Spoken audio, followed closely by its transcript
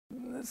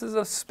This is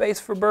a space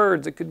for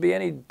birds. It could be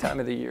any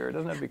time of the year. It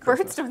doesn't have to be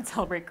Christmas. Birds don't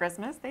celebrate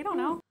Christmas. They don't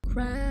know.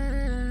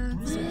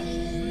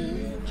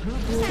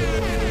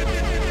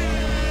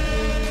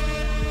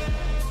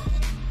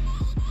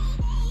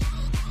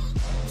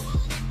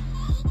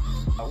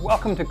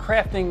 Welcome to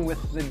Crafting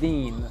with the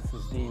Dean. This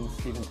is Dean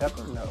Stephen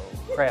Tepper. No,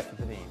 Craft with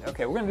the Dean.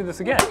 Okay, we're going to do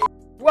this again.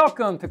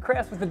 Welcome to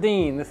Craft with the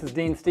Dean. This is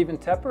Dean Stephen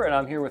Tepper, and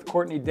I'm here with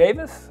Courtney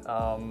Davis,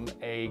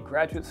 a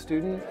graduate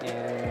student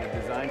in the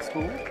design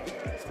school,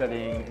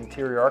 studying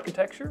interior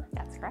architecture.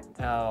 That's correct.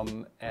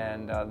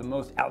 And the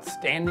most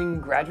outstanding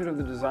graduate of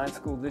the design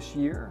school this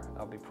year.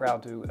 I'll be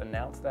proud to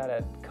announce that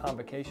at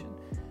convocation.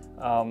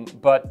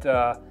 But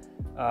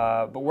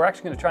we're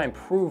actually going to try and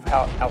prove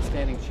how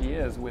outstanding she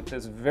is with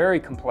this very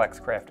complex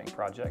crafting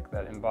project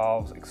that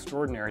involves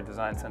extraordinary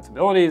design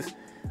sensibilities.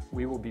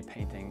 We will be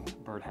painting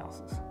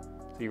birdhouses.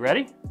 So you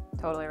ready?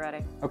 Totally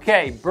ready.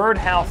 Okay,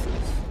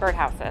 birdhouses.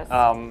 Birdhouses.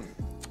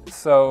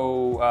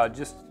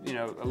 Just, you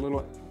know, a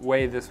little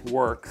way this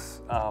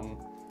works.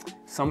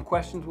 Some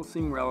questions will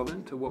seem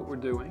relevant to what we're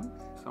doing.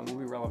 Some will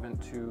be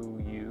relevant to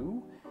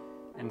you.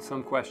 And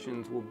some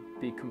questions will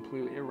be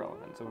completely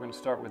irrelevant. So we're going to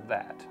start with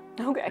that.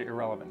 Okay. The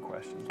irrelevant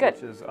questions. Good.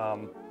 Which is,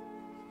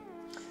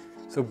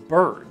 so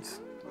birds.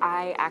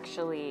 I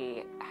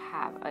actually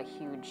have a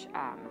huge,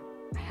 I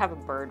have a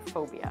bird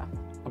phobia.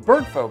 A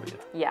bird phobia?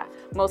 Yeah,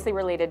 mostly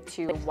related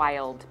to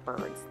wild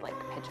birds like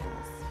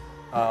pigeons.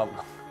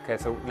 Okay,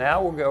 so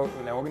now we're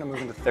going to move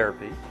into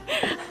therapy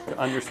to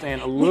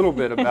understand a little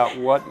bit about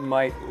what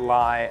might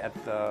lie at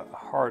the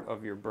heart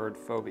of your bird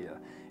phobia.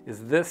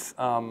 Is this,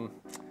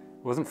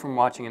 wasn't from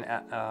watching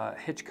a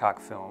Hitchcock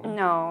film?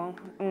 No.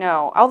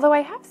 Although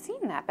I have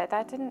seen that, but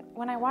that didn't,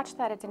 when I watched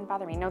that, it didn't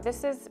bother me. No,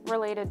 this is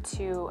related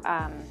to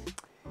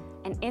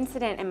an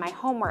incident in my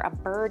home where a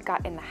bird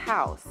got in the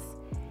house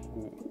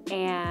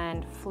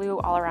and flew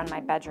all around my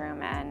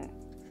bedroom and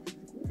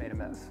made a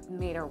mess.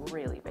 Made a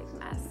really big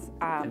mess.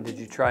 And did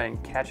you try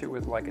and catch it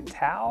with like a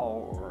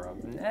towel or a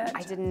net?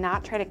 I did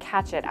not try to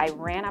catch it. I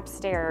ran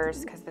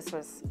upstairs because this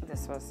was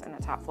in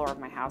the top floor of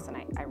my house, and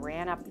I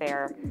ran up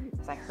there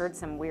because I heard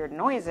some weird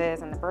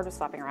noises and the bird was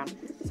flopping around.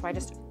 So I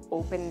just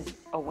opened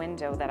a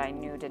window that I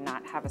knew did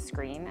not have a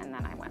screen, and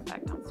then I went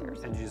back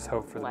downstairs. And you just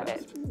hope for the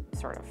best. Let it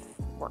sort of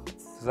work.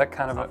 Is that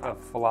kind of a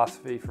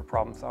philosophy for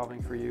problem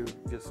solving for you?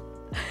 Just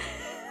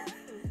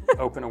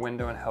open a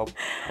window and hope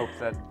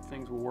that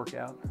things will work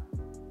out?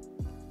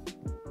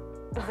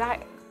 Is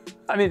that?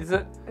 I mean,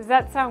 does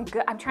that sound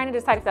good? I'm trying to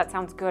decide if that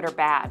sounds good or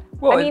bad.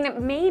 Well, I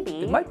mean,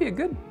 maybe. It might be a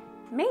good.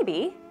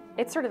 Maybe.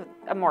 It's sort of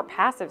a more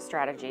passive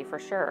strategy for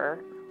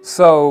sure.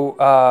 So,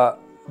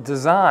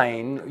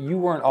 design, you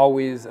weren't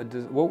always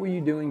what were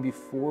you doing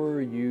before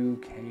you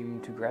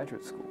came to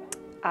graduate school?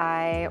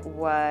 I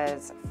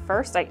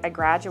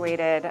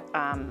graduated,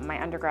 my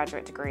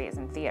undergraduate degree is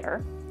in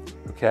theater.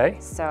 Okay.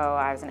 So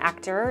I was an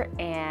actor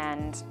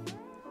and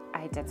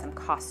I did some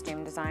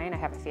costume design. I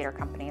have a theater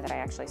company that I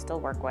actually still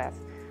work with.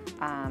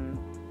 I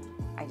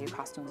do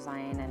costume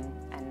design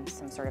and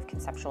some sort of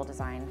conceptual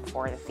design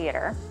for the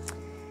theater.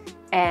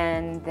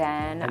 And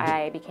then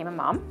I became a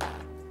mom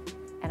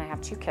and I have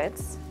 2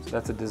 kids. So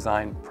that's a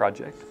design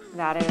project.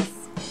 That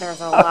is,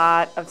 there's a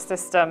lot of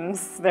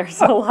systems.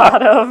 There's a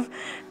lot of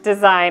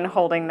design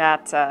holding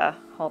that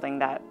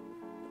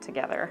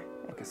together.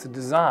 Okay, so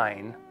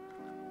design.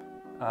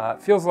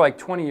 Feels like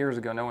 20 years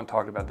ago, no one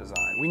talked about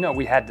design. We know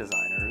we had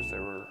designers.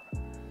 There were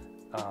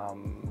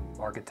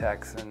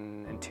architects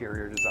and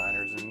interior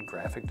designers and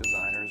graphic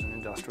designers and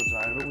industrial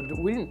designers, but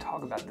we didn't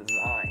talk about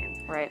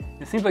design. Right.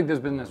 It seems like there's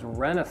been this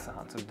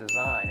renaissance of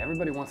design.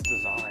 Everybody wants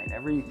design.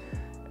 Every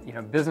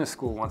business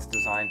school wants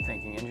design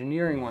thinking.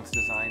 Engineering wants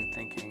design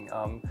thinking.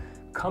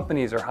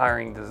 Companies are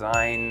hiring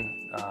designers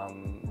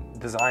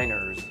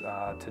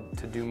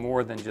to do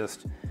more than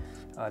just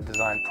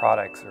design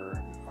products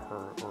or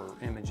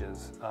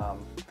images.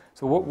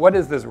 So what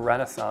is this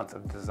renaissance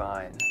of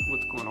design?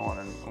 What's going on,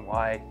 and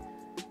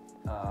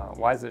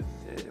why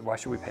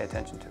should we pay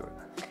attention to it?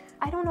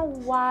 I don't know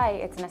why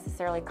it's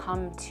necessarily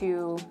come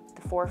to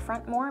the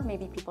forefront more.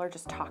 Maybe people are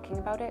just talking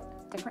about it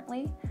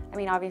differently. I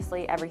mean,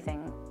 obviously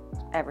everything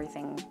has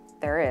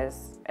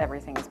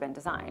been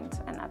designed,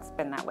 and that's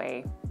been that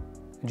way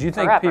Do you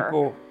think forever.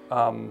 People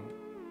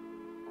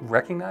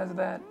recognize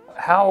that?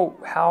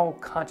 How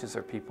conscious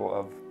are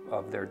people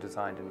of their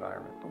designed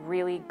environment?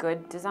 Really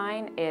good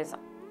design is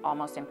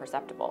almost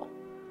imperceptible.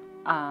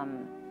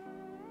 And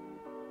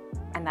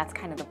that's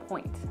kind of the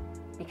point,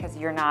 because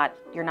you're not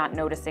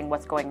noticing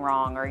what's going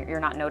wrong, or you're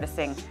not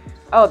noticing,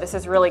 oh, this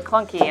is really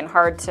clunky and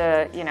hard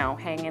to,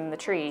 hang in the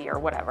tree or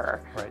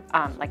whatever. Right.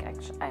 I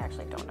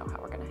actually don't know how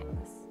we're going to hang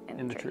this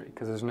in the tree.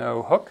 Because there's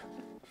no hook?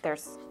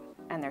 There's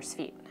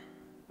feet.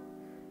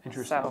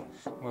 Interesting.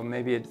 So, well,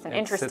 maybe it's an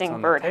interesting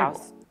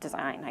birdhouse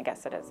design. I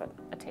guess it is a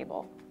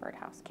table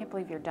birdhouse. Can't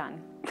believe you're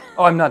done.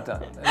 Oh, I'm not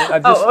done.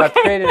 I've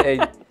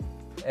created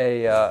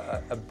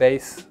a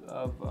base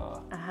of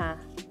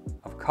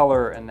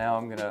color, and now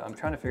I'm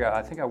trying to figure out.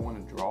 I think I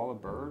want to draw a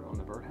bird on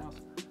the birdhouse,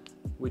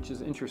 which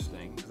is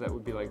interesting because that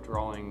would be like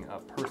drawing a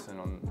person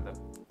on the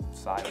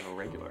side of a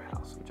regular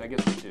house, which I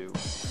guess we do.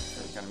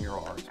 Kind of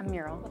mural art. A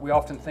mural. We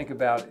often think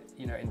about,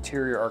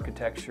 interior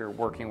architecture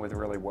working with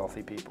really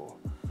wealthy people.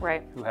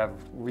 Right. Who have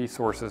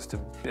resources to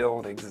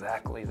build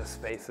exactly the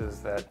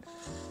spaces that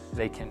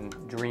they can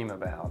dream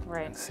about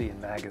and see in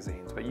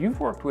magazines. But you've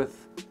worked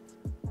with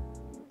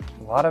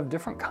a lot of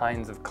different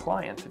kinds of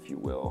clients, if you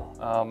will,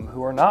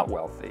 who are not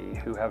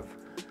wealthy,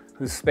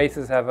 whose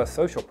spaces have a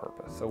social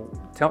purpose. So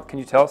can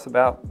you tell us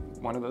about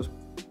one of those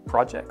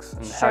projects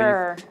and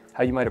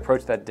how you might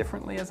approach that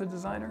differently as a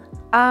designer?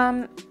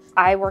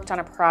 I worked on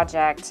a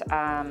project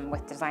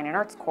with Design and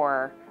Arts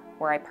Corps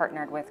where I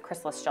partnered with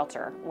Chrysalis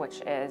Shelter,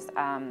 which is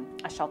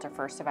a shelter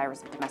for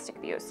survivors of domestic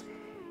abuse.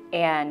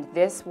 And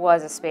this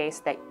was a space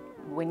that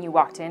when you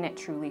walked in, it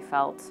truly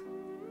felt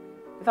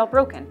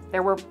broken.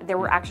 There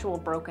were actual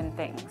broken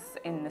things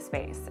in the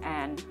space.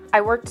 And I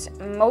worked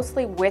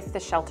mostly with the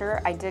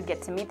shelter. I did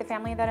get to meet the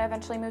family that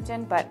eventually moved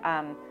in, but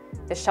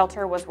the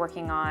shelter was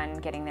working on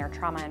getting their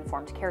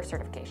trauma-informed care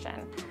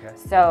certification. Okay.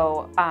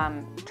 So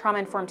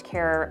trauma-informed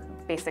care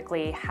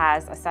basically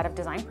has a set of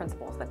design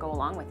principles that go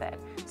along with it.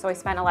 So I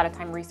spent a lot of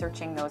time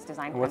researching those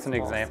design principles. What's an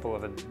example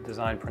of a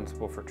design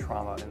principle for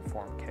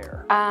trauma-informed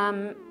care?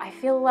 I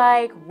feel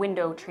like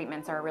window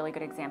treatments are a really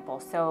good example.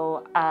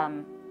 So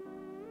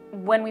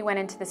when we went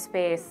into the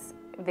space,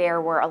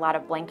 there were a lot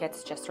of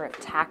blankets just sort of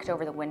tacked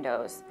over the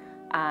windows.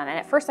 And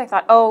at first I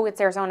thought, oh,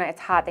 it's Arizona,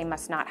 it's hot, they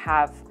must not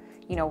have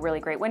really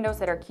great windows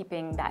that are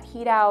keeping that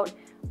heat out.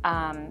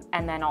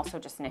 And then also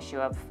just an issue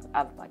of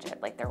budget.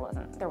 Like there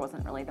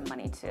wasn't really the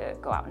money to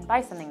go out and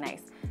buy something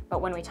nice.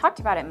 But when we talked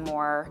about it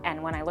more,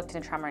 and when I looked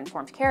into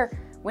trauma-informed care,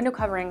 window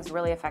coverings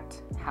really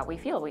affect how we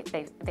feel.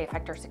 They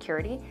affect our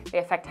security. They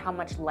affect how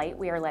much light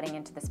we are letting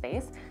into the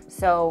space.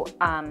 So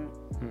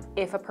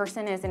if a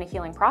person is in a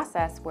healing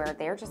process where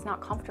they're just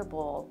not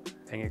comfortable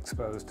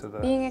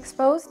being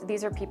exposed,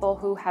 these are people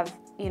who have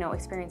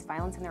experienced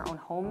violence in their own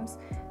homes.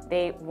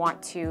 They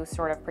want to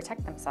sort of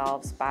protect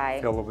themselves by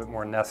feel a little bit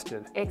more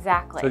nested.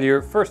 Exactly. So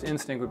your first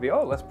instinct would be,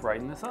 oh, let's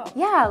brighten this up.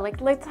 Yeah,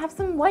 like let's have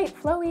some white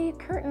flowy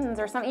curtains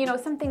or something,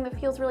 something that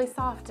feels really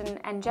soft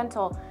and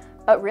gentle.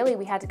 But really,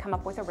 we had to come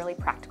up with a really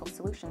practical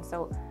solution.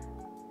 So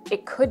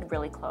it could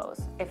really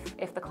close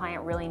if the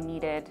client really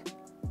needed,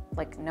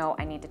 like, no,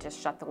 I need to just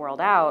shut the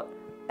world out.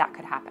 That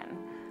could happen.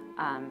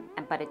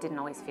 But it didn't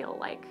always feel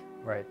like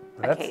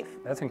a cave.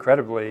 That's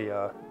incredibly.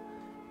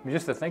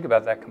 Just to think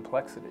about that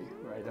complexity,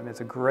 right? I mean,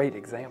 it's a great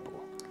example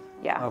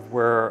of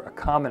where a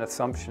common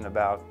assumption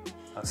about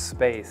a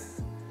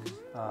space,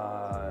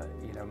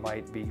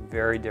 might be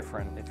very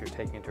different if you're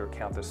taking into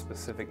account the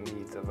specific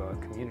needs of a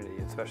community,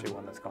 especially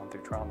one that's gone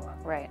through trauma.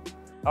 Right.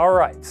 All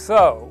right,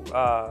 so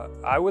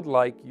I would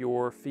like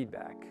your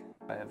feedback.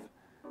 I have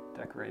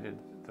decorated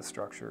the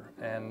structure,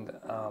 and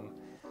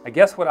I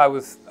guess what I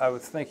was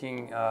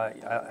thinking, I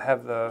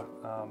have the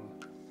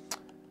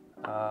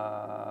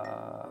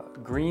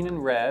green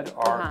and red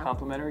are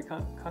complementary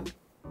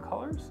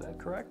colors, is that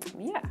correct?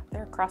 Yeah,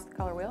 they're across the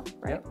color wheel,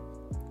 right? Yep,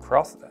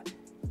 across that.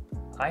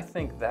 I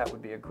think that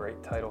would be a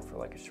great title for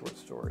like a short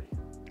story.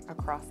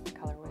 Across the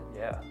color wheel.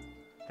 Yeah,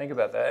 think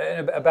about that.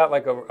 And about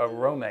like a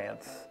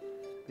romance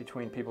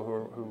between people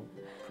who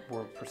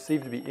were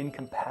perceived to be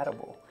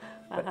incompatible,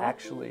 but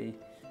actually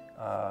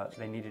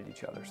they needed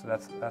each other. So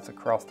that's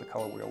across the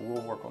color wheel.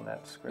 We'll work on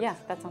that script. Yeah,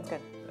 that sounds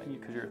good.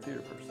 Because you're a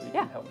theater person, you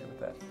can help me with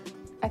that.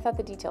 I thought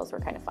the details were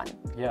kind of fun.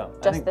 Yeah.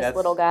 Just this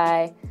little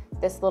guy,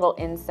 this little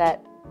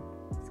inset.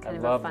 It's kind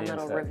of a fun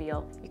little inset.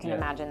 Reveal. You can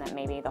imagine that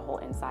maybe the whole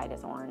inside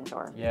is orange,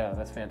 or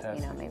that's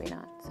fantastic. Maybe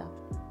not.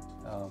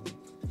 So.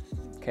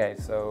 Okay,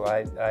 so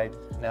I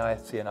now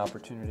see an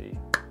opportunity.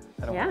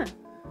 The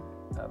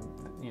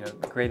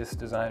greatest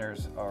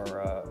designers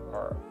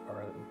are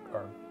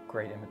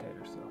great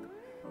imitators. So,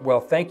 well,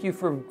 thank you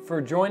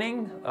for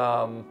joining.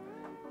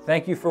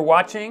 Thank you for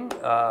watching.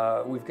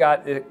 We've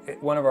got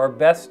one of our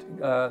best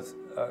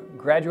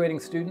graduating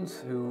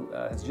students who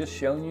has just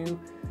shown you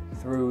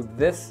through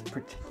this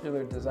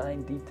particular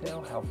design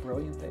detail how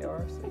brilliant they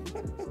are. So you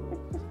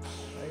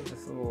see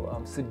this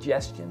little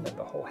suggestion that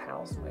the whole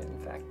house might in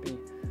fact be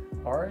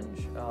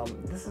orange.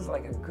 This is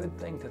like a good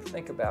thing to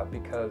think about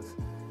because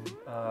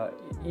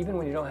even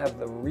when you don't have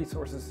the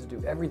resources to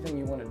do everything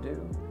you want to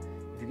do,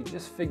 if you could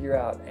just figure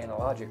out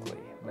analogically,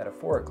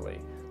 metaphorically,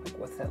 like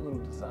what's that little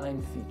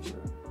design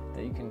feature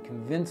that you can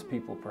convince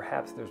people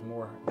perhaps there's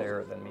more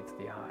there than meets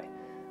the eye.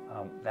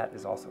 That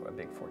is also a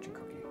big fortune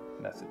cookie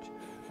message.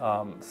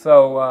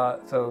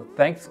 So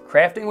thanks,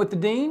 Crafting with the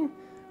Dean.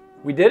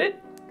 We did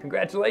it.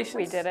 Congratulations.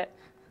 We did it.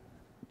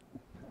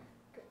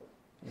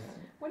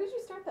 When did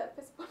you start that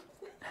fist bump?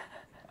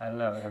 I don't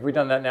know. Have we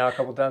done that now a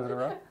couple times in a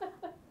row?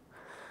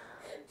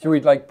 Should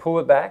we like pull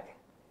it back?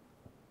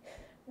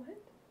 What?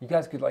 You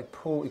guys could like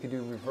pull. You could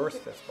do reverse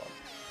fist bump.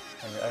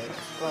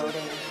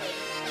 Exploding.